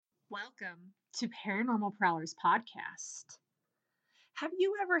Welcome to Paranormal Prowlers Podcast. Have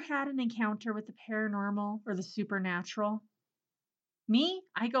you ever had an encounter with the paranormal or the supernatural? Me,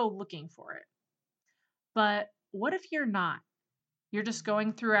 I go looking for it. But what if you're not? You're just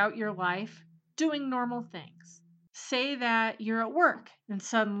going throughout your life doing normal things. Say that you're at work and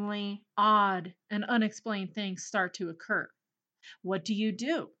suddenly odd and unexplained things start to occur. What do you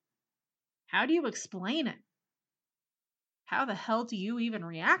do? How do you explain it? How the hell do you even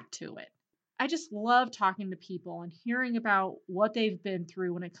react to it? I just love talking to people and hearing about what they've been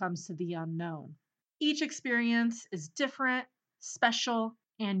through when it comes to the unknown. Each experience is different, special,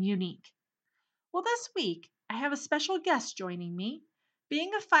 and unique. Well, this week, I have a special guest joining me.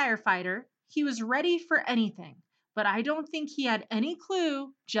 Being a firefighter, he was ready for anything, but I don't think he had any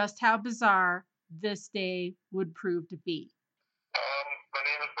clue just how bizarre this day would prove to be. My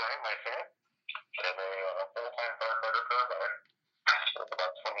name is Brian Lysander. I'm a full-time firefighter for Irvine. Spent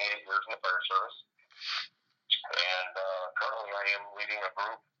about 28 years in the fire service. And currently I am leading a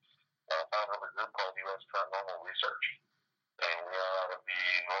group, founder of a group called U.S. Paranormal Research. And we are out of the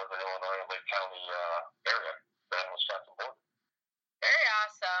Northern Illinois and Lake County area, and Wisconsin border. Very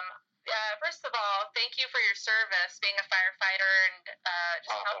awesome. First of all, thank you for your service, being a firefighter and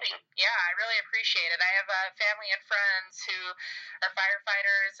just helping. Yeah, I really appreciate it. I have family and friends who are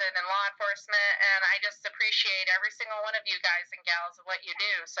firefighters and in law enforcement, and I just appreciate every single one of you guys and gals of what you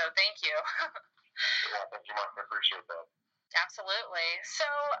do. So thank you. Yeah, thank you, Mark. I appreciate that. Absolutely. So,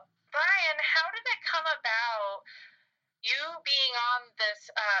 Brian, how did it come about? You being on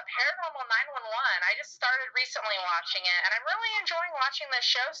this Paranormal 911, I just started recently watching it, and I'm really enjoying watching this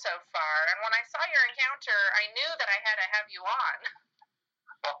show so far. And when I saw your encounter, I knew that I had to have you on.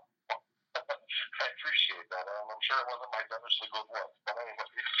 I appreciate that. I'm sure it wasn't my devilishly good luck, but anyway.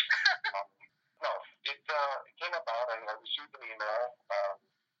 No, it came about. I received an email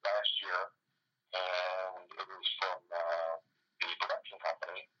last year, and it was from the production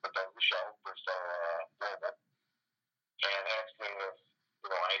company that does the show, Bristol Global, and asked me if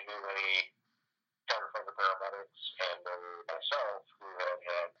I knew any firefighter paramedics and myself who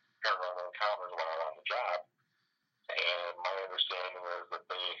had paranormal encounters while on the job. And my understanding was that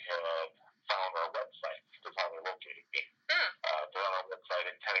they had found our website, is how they located me. They're on our website.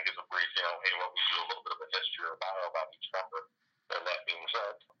 It kind of gives a brief, hey, what we do, a little bit of a history or bio about each member. And that being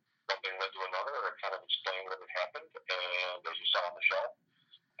said, one thing led to another. It kind of explained what had happened, and as you saw on the show,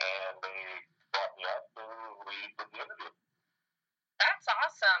 and they brought me up and we did the interview. That's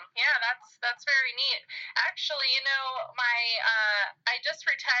awesome. Yeah, that's very neat. Actually, I just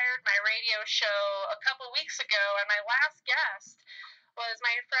retired my radio show a couple weeks ago, and my last guest was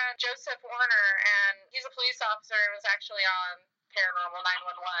my friend Joseph Warner, and he's a police officer and was actually on Paranormal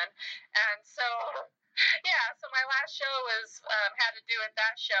 911. And so, yeah, so my last show was had to do with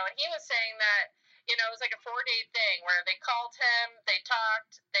that show, and he was saying that it was like a 4-day thing where they called him, they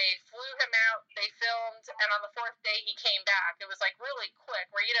talked, they flew him out, they filmed, and on the 4th day he came back. It was like really quick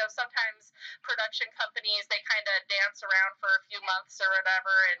where, sometimes production companies, they kind of dance around for a few months or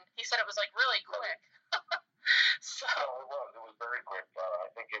whatever, and he said it was like really quick. So it was very quick. I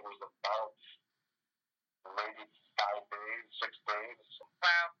think it was about maybe 5 days, 6 days.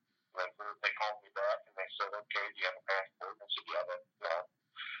 Wow. They called me back and they said, okay, do you have a passport? I said, yeah,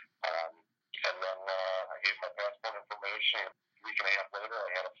 and then I gave my passport information. A week and a half later, I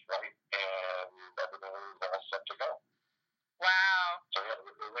had a flight, and everything was all set to go. Wow. So yeah, it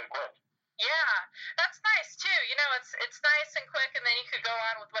was really quick. Yeah, that's nice too. It's nice and quick, and then you could go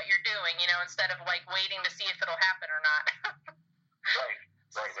on with what you're doing. Instead of like waiting to see if it'll happen or not.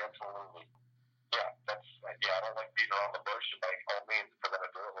 Right, absolutely. Yeah, I don't like beating around the bush. By all means, if we're gonna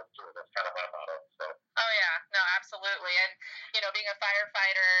do it, let's do it. That's kind of my motto. So. Oh yeah, no, absolutely, and being a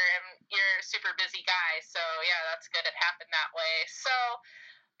firefighter, and you're a super busy guy, so yeah, that's good. It happened that way. So,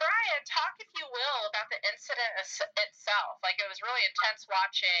 Brian, talk if you will about the incident itself. Like, it was really intense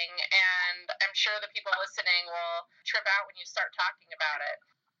watching, and I'm sure the people listening will trip out when you start talking about it.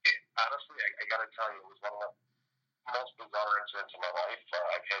 Honestly, I gotta tell you, it was one of the most bizarre incidents in my life.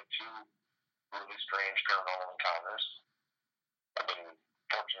 I've had 2 really strange paranormal encounters. I've been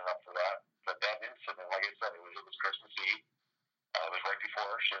fortunate enough for that. But that incident, like I said, it was Christmas Eve. It was right before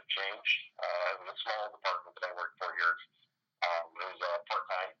our shift change. It was a small department that I worked for here. It was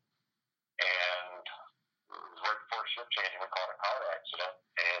part-time. And it was right before shift change, and we caught a car accident.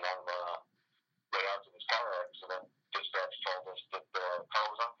 And on the way out to this car accident, dispatch told us that the car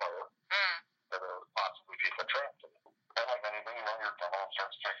was on fire. That there was possibly people trapped in it. And like anything, your adrenaline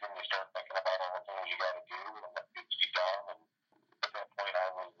starts kicking. You start thinking about all the things you got to do and what needs to be done. And at that point, I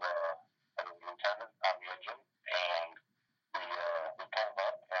was the lieutenant on the engine, and we pulled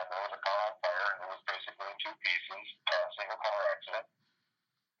up, and there was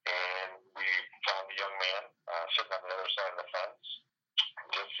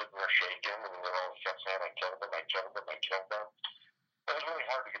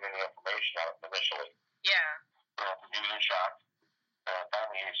hard to get any information out initially. Yeah. He was in shock.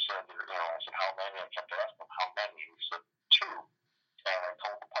 Finally, he said, I said, how many? I kept asking him, how many? He said, 2. And I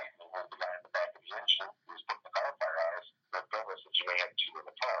told the pipeman, who was the guy in the back of the engine, who was putting the car fire out, that Bill said, you may have 2 in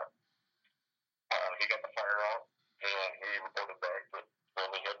the car. He got the fire out, and he reported back that we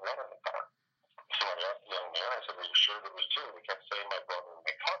only had 1 in the car. So I asked the young man, I said, are you sure there was 2? And he kept saying my brother and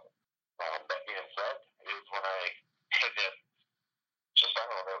my cousin. That being said, is when I had that, just, I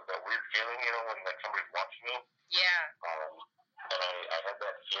don't know, that weird feeling, when like somebody's watching me. Yeah. And I had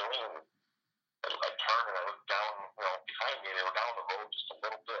that feeling, and I turned and I looked down, behind me. They were down the road just a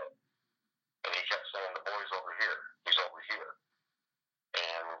little bit. And he kept saying, the boy's over here. He's over here.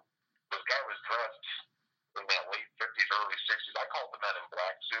 And this guy was dressed in that late 50s, early 60s. I called the Men in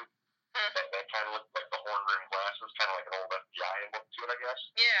Black suit. That kind of looked like the horn rimmed glasses, kind of like an old FBI look to it, I guess.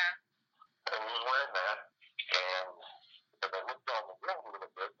 Yeah. And he was wearing that. And as I looked down the road a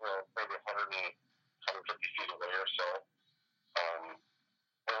little bit, maybe 150 feet away or so,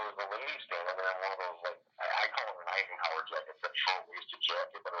 there was a lady standing there in one of those, like, I call it an Eisenhower jacket. It's a short-waisted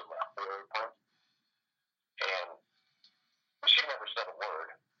jacket, but it was a flare print. And she never said a word.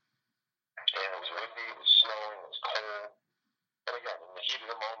 And it was windy, it was snowing, it was cold. And again, in the heat of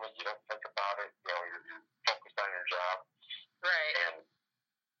the moment, you don't think about it. You're focused on your job. Right. And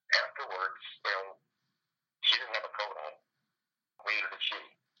afterwards, she didn't have a coat on. Neither did she.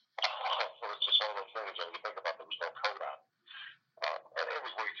 So it's just one of those things, you think about there was no coat on. And it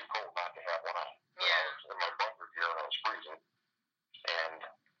was way too cold not to have one on. Yeah. I was in my bunker gear and I was freezing. And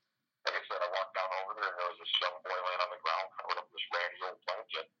like I said, I walked down over there and there was this young boy laying on the ground covered up in this ratty old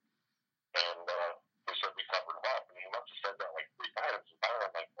blanket. And he said we covered him up. And he must have said that like 3 times. And finally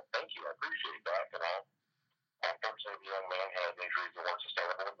I'm like, well, thank you, I appreciate that. Unfortunately, the young man had injuries that weren't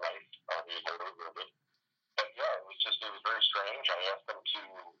sustainable in life. He was mortally wounded. But yeah, it was very strange. I asked them to,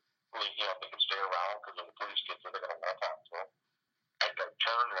 if they could stay around because when the police get there, they're going to want to talk to them. I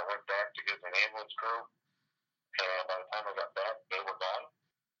turned and I went back to get an ambulance crew. And by the time I got back, they were gone.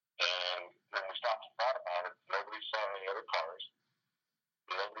 And when we stopped and thought about it, nobody saw any other cars.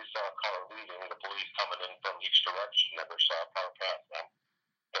 Nobody saw a car leaving. The police coming in from each direction never saw a car pass them.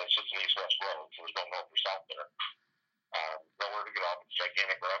 And it's just an east-west road, so there's no north or south there. Nowhere to get off. It's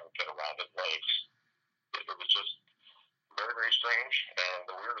gigantic gravel pit around it, lakes. It was just very, very strange. And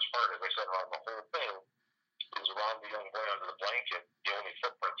the weirdest part, as I said, around the whole thing, it was around the young boy under the blanket. The only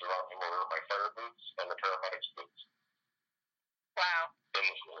footprints around him were my fire boots and the paramedics' boots. Wow. In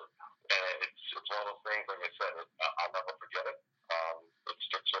the floor. And it's one of those things, like I said, I'll never forget it. It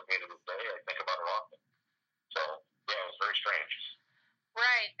sticks with me to this day. I think about it often. So, yeah, it was very strange.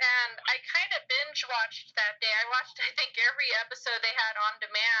 Right, and I kind of binge watched that day. I watched, I think, every episode they had on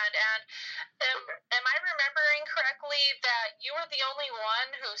demand. And am I remembering correctly that you were the only one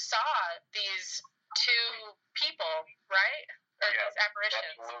who saw these 2 people, right? Or yeah, these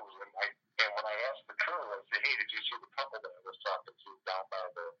apparitions? Absolutely. And when I asked the crew, I said, hey, did you see the couple that I was talking to down by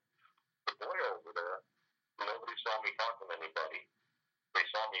the boy over there? Nobody saw me talking to anybody. They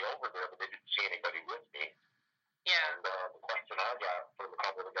saw me over there, but they didn't see anybody with me. Yeah. And the question I got from a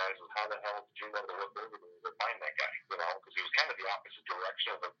couple of the guys was, how the hell did you know to look over there to find that guy? Because he was kind of the opposite direction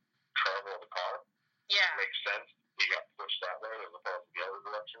of the travel of the car. Yeah. It makes sense. He got pushed that way as opposed to the other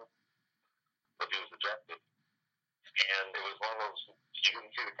direction. But he was ejected. And it was one of those, you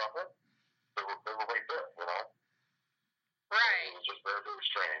didn't see the couple? They were right there, Right. It was just very, very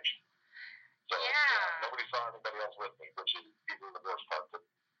strange. So, yeah. Nobody saw anybody else with me, which is even the worst part that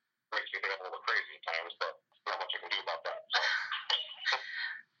makes me think I'm a little crazy at times, but not much I can do about that. So.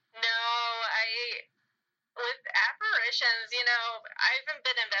 No, with apparitions, I've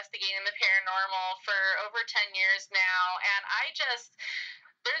been investigating the paranormal for over 10 years now, and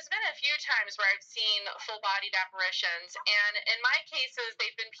there's been a few times where I've seen full-bodied apparitions, and in my cases,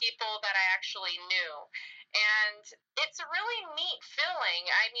 they've been people that I actually knew. And it's a really neat feeling.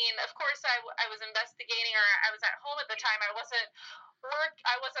 I mean, of course, I was investigating, or I was at home at the time. I wasn't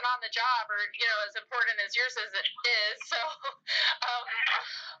on the job, or as important as yours as it is. So,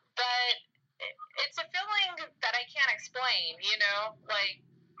 but it's a feeling that I can't explain. Like,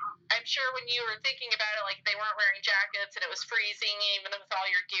 I'm sure when you were thinking about it, like, they weren't wearing jackets and it was freezing even with all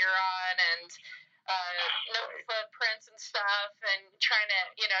your gear on, and no footprints and stuff, and trying to,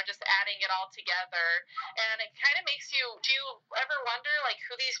 just adding it all together. And it kind of makes you, do you ever wonder, like,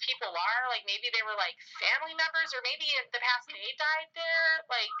 who these people are? Like, maybe they were, like, family members, or maybe in the past they died there?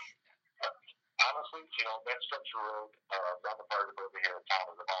 Like, honestly, that stretch of road around the part of the building here in town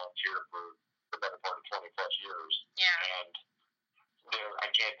as a volunteer for the better part of 20 plus years. Yeah. And I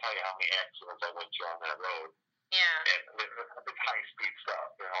can't tell you how many accidents I went to on that road. Yeah. And it's high speed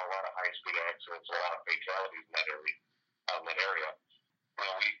stuff. of high-speed accidents, a lot of fatalities in that area. You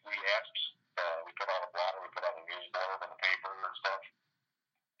know, we asked, we put out a blog, we put out a news blurb in the paper and stuff,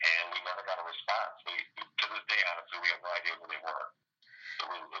 and we never got a response. To this day, honestly, we have no idea who they were. It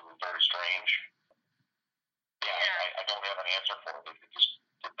was very strange. Yeah, I don't have an answer for it.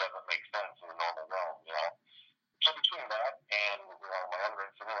 It doesn't make sense in the normal realm, you know. So between that and, you know, my other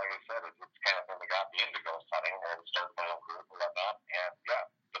incident, like I said, it's kind of when they got me into ghost hunting and started my own group and whatnot, and yeah,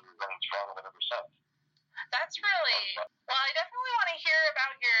 it's been running strong with it ever since. That's really well. I definitely want to hear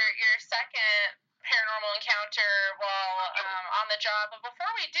about your second paranormal encounter while on the job. But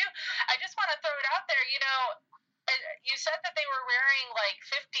before we do, I just want to throw it out there. You know, you said that they were wearing like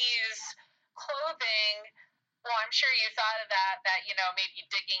 50s clothing. Well, I'm sure you thought of that, you know, maybe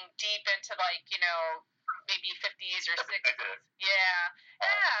digging deep into like, you know, maybe 50s or 60s. I did. Yeah.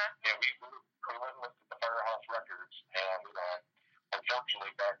 Yeah, we went with the Firehouse Records, and,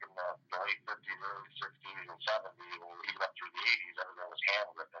 unfortunately, back in the late 50s, early 60s, and 70s, and even up through the 80s, everything was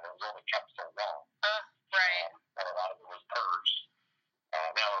handwritten, and it was only kept so long. Right. And a lot of it was purged.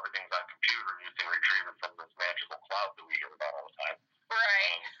 Now everything's on computer, and you can retrieve it from this magical cloud that we hear about all the time.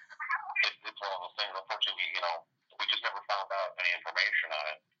 Right. It's one of those things, unfortunately, you know, we just never found out any information on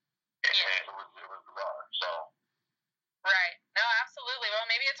it. And it was bizarre, so. Right. No, absolutely. Well,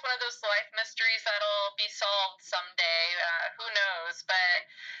 maybe it's one of those life mysteries that'll be solved someday. Who knows? But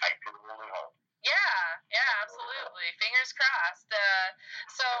I can really hope. Yeah, absolutely. Fingers crossed.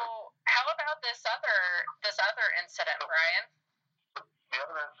 So, how about this other incident, Brian? The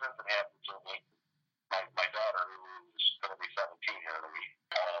other incident that happened to me, my daughter, who's going to be 17 here in a week,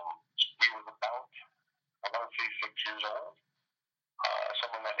 she was about, I want to say 6 years old.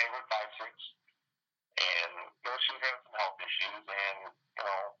 Someone that neighborhood 5'6", and you know, she was having some health issues, and you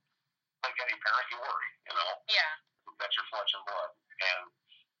know, like any parent, you worry, you know. Yeah. That's your flesh and blood, and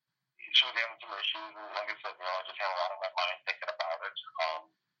she was having some issues, and like I said, you know, I just had a lot on my mind thinking about it.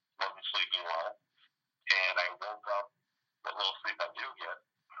 Wasn't sleeping well, and I woke up. What little sleep I do get,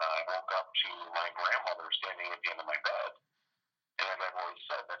 I woke up to my grandmother standing at the end of my bed, and as I've always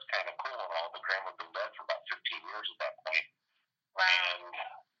said, that's kind of cool and all. But grandma's been dead for about 15 years at that point. Wow. And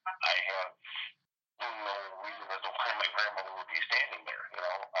I have no reason as to why my grandmother would be standing there, you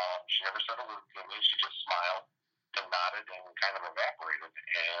know. She never said a word to me. She just smiled and nodded and kind of evaporated,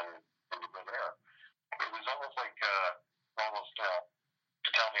 and it was there. It was almost like almost to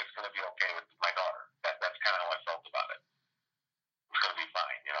tell me it's going to be okay with my daughter. That's kind of how I felt about it. It's going to be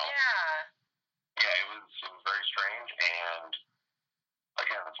fine, you know. Yeah, it was very strange, and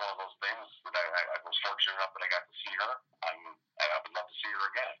again, it's one of those things that I was fortunate enough that I got to see her. I would love to see her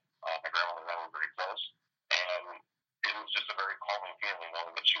again. My grandmother and I were very close, and it was just a very calming feeling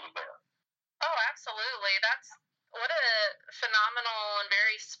knowing that she was there. Oh, absolutely. That's what a phenomenal and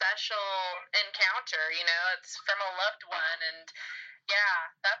very special encounter. You know, it's from a loved one, and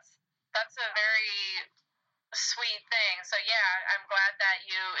yeah, that's a very sweet thing. So yeah, I'm glad that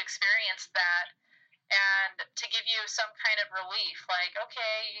you experienced that, and to give you some kind of relief, like,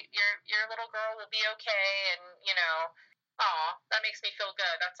 okay, your little girl will be okay, and you know, oh, that makes me feel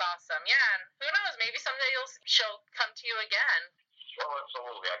good. That's awesome. Yeah, and who knows, maybe someday she'll come to you again. Well,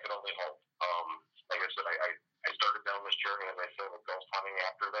 absolutely. I could only hope. Like I said, I started down this journey, as I said, with ghost hunting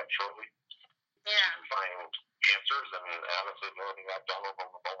after that shortly. Yeah. To find answers, and honestly, the only thing I've done over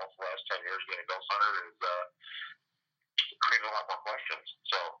almost the last 10 years being a ghost hunter is create a lot more questions.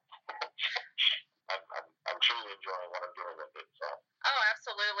 So I'm truly enjoying what I'm doing with it. So. Oh,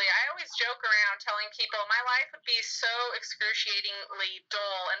 absolutely. I always joke around telling people my life would be so excruciatingly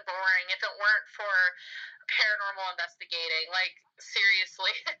dull and boring if it weren't for paranormal investigating. Like,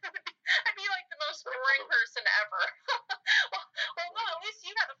 seriously. I'd be like the most boring person ever. well, no, at least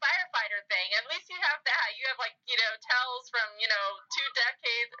you have the firefighter thing. At least you have that. You have, like, you know, tells from, you know, 2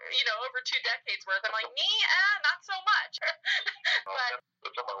 decades, you know, over 2 decades worth. I'm like, me? Not so much. But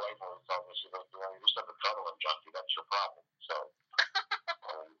that's what my wife always tells me. She's like, you know, you're just an adrenaline junkie. That's your problem. So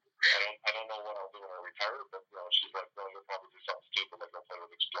I don't know what I'll do when I retire, but you know, she's like, no, you'll probably do something stupid, like go play with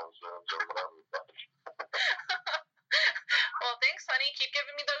explosives or whatever. Well, thanks, honey. Keep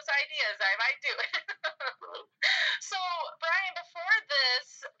giving me those ideas. I might do it. So, Brian,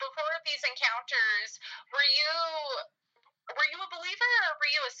 before these encounters, were you a believer or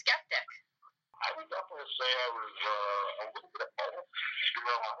were you a skeptic? I would definitely say I was a little bit of both, to be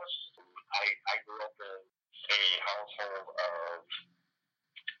real honest. I grew up in a household of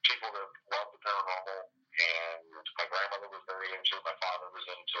people that loved the paranormal, and my grandmother was very into it, my father was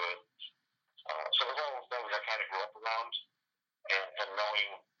into it. So it was all those things I kind of grew up around, and knowing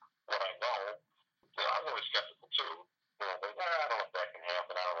what I know, you know, I was always skeptical too. You know, like, I don't know if that can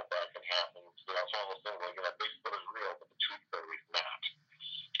happen, I don't know if that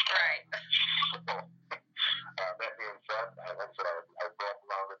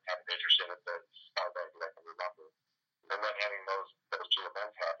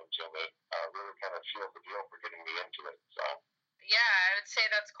events happened to me really kind of sealed the deal for getting me into it. So. Yeah, I would say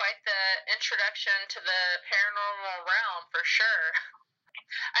that's quite the introduction to the paranormal realm for sure.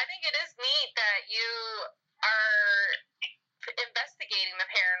 I think it is neat that you are investigating the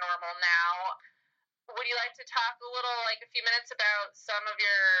paranormal now. Would you like to talk a little, like a few minutes about some of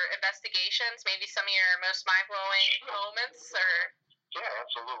your investigations, maybe some of your most mind-blowing moments? Or Yeah,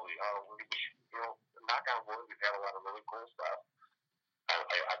 absolutely. Knock on wood, we've had a lot of really cool stuff.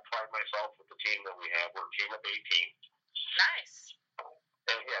 I pride myself with the team that we have. We're a team of 18. Nice.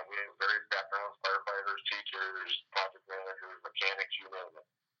 And yeah, we have various backgrounds: firefighters, teachers, project managers, mechanics, you name it.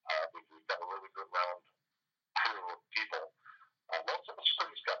 We've got a really good round crew of people. Most of us are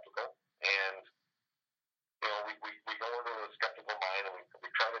pretty skeptical, and we go into a skeptical mind, and we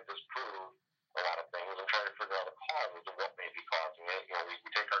try to disprove a lot of things and try to figure out the causes of what may be causing it. We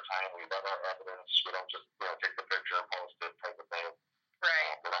take our time, we vet our evidence. We don't just take the picture and post it type of thing.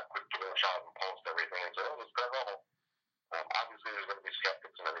 Right. We're not quick to go shot and post everything and say, oh, it's paranormal. Obviously, there's going to be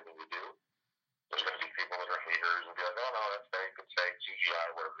skeptics in everything we do. There's going to be people that are haters and be like, oh, no, that's fake, it's fake, CGI,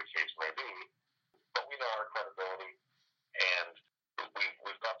 whatever the case may be. But we know our credibility, and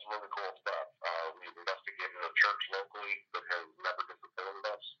we've got some really cool stuff. We've investigated a church locally that has never disappointed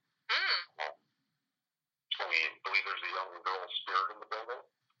us. We believe there's a young girl spirit in the building.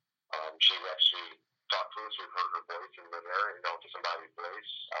 She actually talked to us. We've heard her voice in the air, disembodied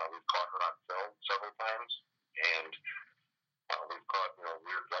voice. We've caught her on film several times, and we've caught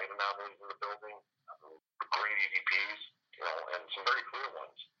weird light anomalies in the building, great EVPs, and some very clear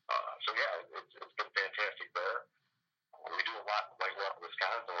ones. So yeah, it's been fantastic there. We do a lot in Whitewater,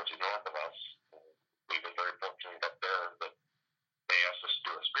 Wisconsin, which is north of us. We've been very fortunate up there that they asked us to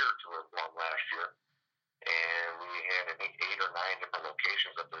do a spirit tour of one last year, and we had I think 8 or 9 different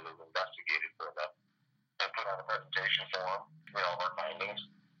locations that they investigated for them and put on a presentation for them, of our findings,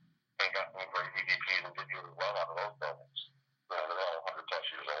 and got some great EVPs and did really well out of those buildings. They're all 100 plus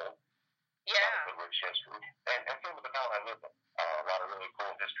years old. Yeah. A lot of good rich history. And same with the town I live in. A lot of really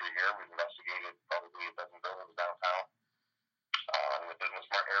cool history here. We've investigated probably a dozen buildings downtown, in the business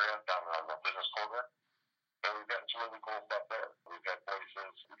market area, down on the business corridor. And we've got some really cool stuff there. We've got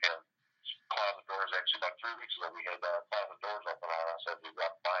places, we have closet doors. Actually, about 3 weeks ago, we had closet doors open on us as we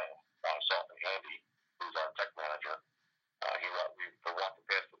walked by them. Myself and Andy, who's our tech manager, we were walking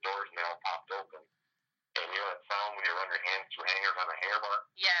past the doors and they all popped open. And that sound when you run your hands through hangers on a hanger bar?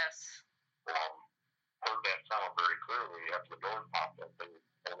 Yes. Heard that sound very clearly after the doors popped open,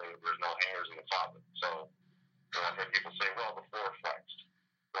 only there's no hangers in the closet. So I've had people say, well, the floor flexed.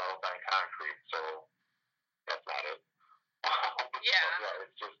 Well, it's on concrete, so that's not it. Yeah. So, yeah,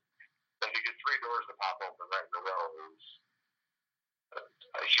 it's just, when you get 3 doors that pop open right in a row, is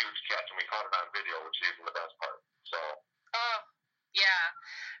a huge catch, and we caught it on video, which is even the best part. So. Oh, yeah,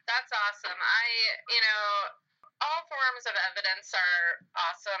 that's awesome. All forms of evidence are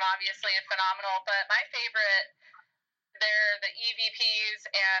awesome, obviously, and phenomenal, but my favorite, they're the EVPs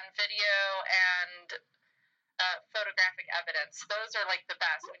and video and photographic evidence. Those are like the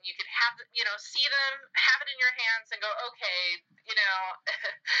best when you could have, see them, have it in your hands and go, okay,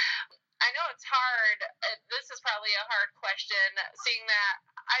 I know it's hard. This is probably a hard question, seeing that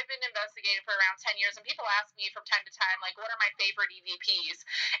I've been investigating for around 10 years, and people ask me from time to time, like, what are my favorite EVPs?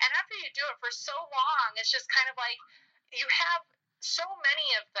 And after you do it for so long, it's just kind of like you have so many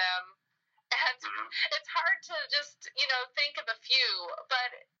of them, and it's hard to just, think of a few.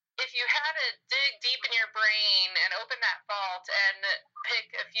 But if you had to dig deep in your brain and open that vault and pick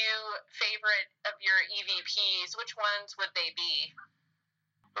a few favorite of your EVPs, which ones would they be?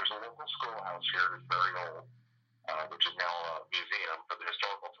 There's a local schoolhouse here that's very old, which is now a museum for the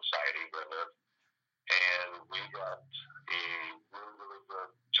Historical Society where I live. And we got a really, really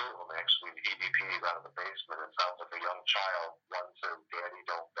good, 2 of them actually, EVPs out of the basement. It sounds like a young child. One says, Daddy,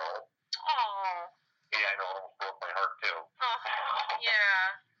 don't go. Oh. Yeah, I know, it almost broke my heart too. Oh,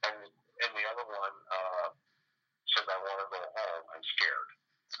 yeah. And the other one says, I want to go home, I'm scared.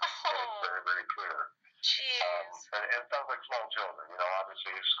 Oh. And it's very, very clear. Jeez. And it sounds like small children,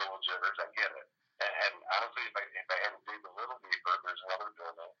 obviously school jitters, I get it. And honestly, if I had to dig a little deeper, there's another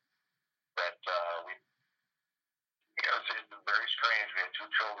building that it's very strange. We had 2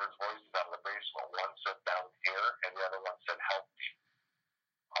 children's voices out of the basement. One said down here, and the other one said help me.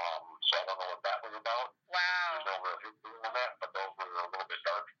 So I don't know what that was about. Wow. There's no real history on that, but those were a little bit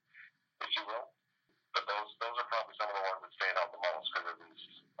dark, if you will. But those are probably some of the ones that stand out the most because it was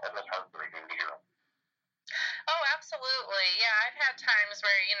almost heartbreaking to hear them. Oh, absolutely. absolutely. Yeah, I've had times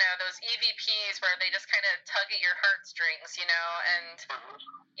where, those EVPs where they just kind of tug at your heartstrings, and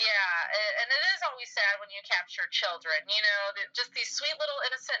yeah, and it is always sad when you capture children, just these sweet little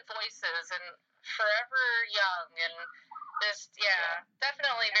innocent voices and forever young and just, yeah,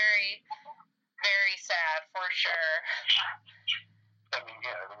 definitely very, very sad for sure. I mean,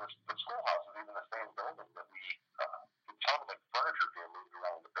 yeah, the schoolhouse is even the same building that we sound like furniture being moved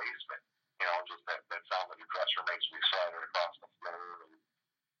around the basement. Just that sound that your dresser makes when you slide it across the floor. And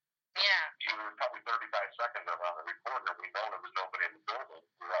yeah. It was probably 35 seconds around the recorder. We know there was nobody in the building.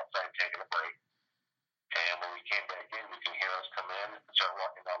 We were outside taking a break. And when we came back in, you can hear us come in and start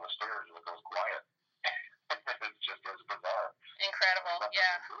walking down the stairs, and it goes quiet. It's just as bizarre. Incredible,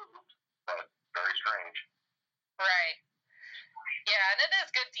 yeah. But very strange. Right. Yeah, and it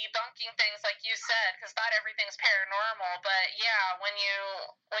is good debunking things like you said, because not everything's paranormal. But yeah, when you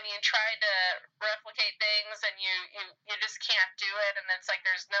try to replicate things and you just can't do it, and it's like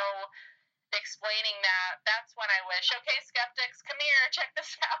there's no explaining that. That's when I wish, okay, skeptics, come here, check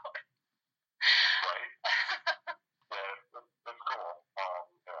this out. Right. Yeah, that's cool.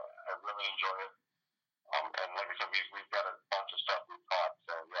 I really enjoy it. And like I said, we've got a bunch of stuff we've caught.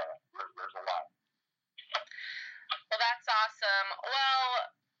 So yeah, there's a lot. Well, that's awesome. Well,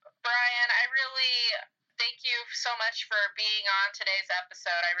 Brian, I really thank you so much for being on today's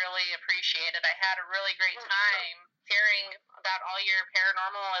episode. I really appreciate it. I had a really great time hearing about all your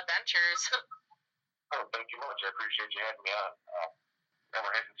paranormal adventures. Oh, thank you much. I appreciate you having me on. And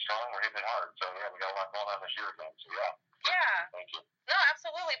we're hitting strong, we're hitting hard. So yeah, we got a lot going on this year again. So yeah. Yeah. Thank you. No,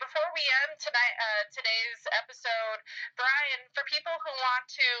 absolutely. Before we end today's episode, Brian, for people who want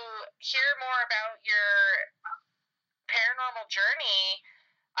to hear more about your paranormal journey,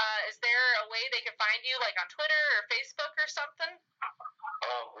 is there a way they can find you, like on Twitter or Facebook or something?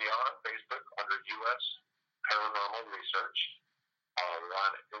 We are on Facebook under U.S. Paranormal Research. We're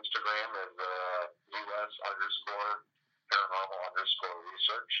on Instagram as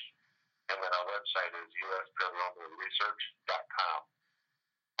US_paranormal_research. And then our website is usparanormalresearch.com.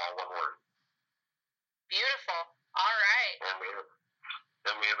 All one word. Beautiful. All right.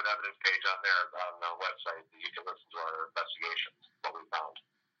 And we have an evidence page on there on the website that you can listen to our investigations, what we found.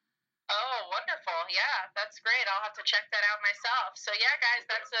 Oh, wonderful. Yeah, that's great. I'll have to check that out myself. So yeah, guys,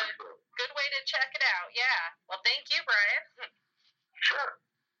 that's a good way to check it out. Yeah. Well, thank you, Brian. Sure.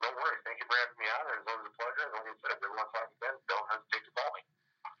 No worries. Thank you for having me on. It was always a pleasure. And like I said, if everyone talks again, don't hesitate to call me.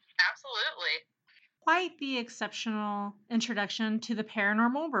 Absolutely. Quite the exceptional introduction to the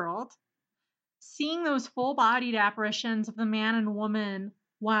paranormal world. Seeing those full-bodied apparitions of the man and woman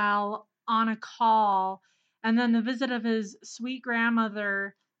while on a call, and then the visit of his sweet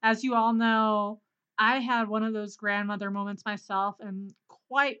grandmother. As you all know, I had one of those grandmother moments myself, and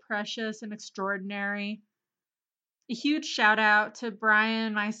quite precious and extraordinary. A huge shout out to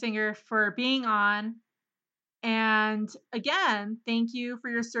Brian Meisinger for being on. And again, thank you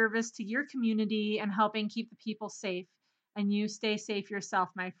for your service to your community and helping keep the people safe. And you stay safe yourself,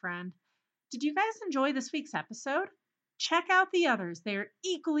 my friend. Did you guys enjoy this week's episode? Check out the others. They are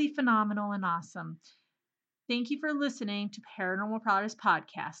equally phenomenal and awesome. Thank you for listening to Paranormal Prowlers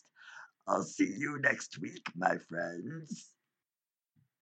Podcast. I'll see you next week, my friends.